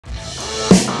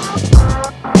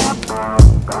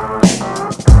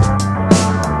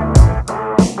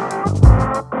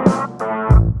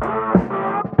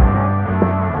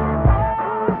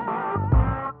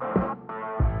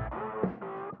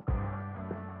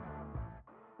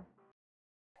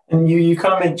And you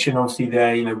kind of mentioned obviously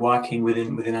there, working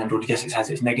within Android. Yes, it has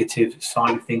its negative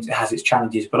side of things, it has its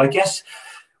challenges, but I guess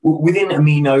within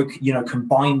Amino,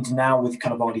 combined now with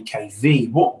kind of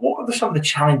RDKV, what are some of the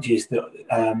challenges that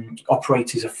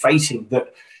operators are facing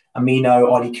that Amino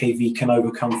RDKV can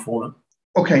overcome for them?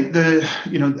 Okay,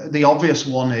 the obvious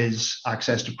one is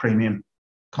access to premium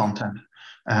content.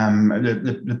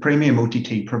 The premium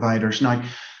OTT providers. Now,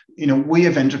 we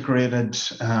have integrated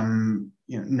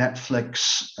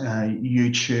Netflix,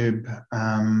 YouTube,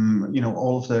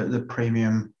 all of the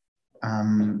premium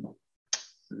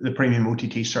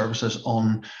OTT services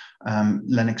on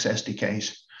Linux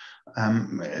SDKs.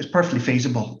 It's perfectly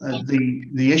feasible.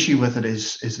 The issue with it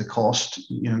is the cost.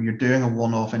 You're doing a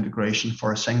one-off integration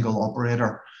for a single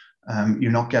operator.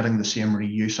 You're not getting the same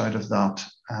reuse out of that,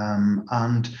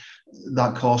 and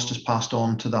that cost is passed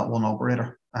on to that one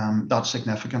operator. That's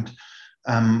significant.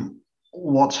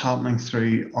 What's happening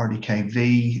through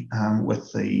RDKV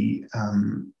with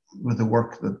the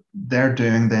work that they're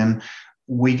doing, then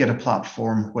we get a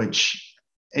platform which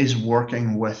is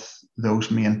working with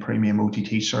those main premium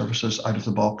OTT services out of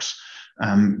the box.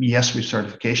 Yes, we've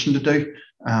certification to do,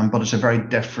 but it's a very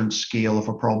different scale of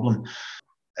a problem.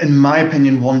 In my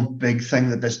opinion, one big thing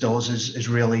that this does is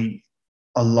really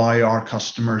allow our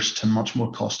customers to much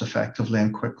more cost effectively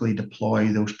and quickly deploy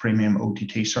those premium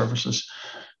OTT services.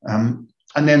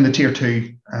 And then the tier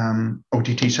 2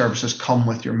 OTT services come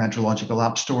with your metrological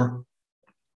app store.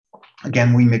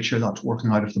 Again, we make sure that's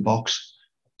working out of the box.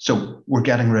 So we're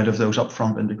getting rid of those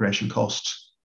upfront integration costs.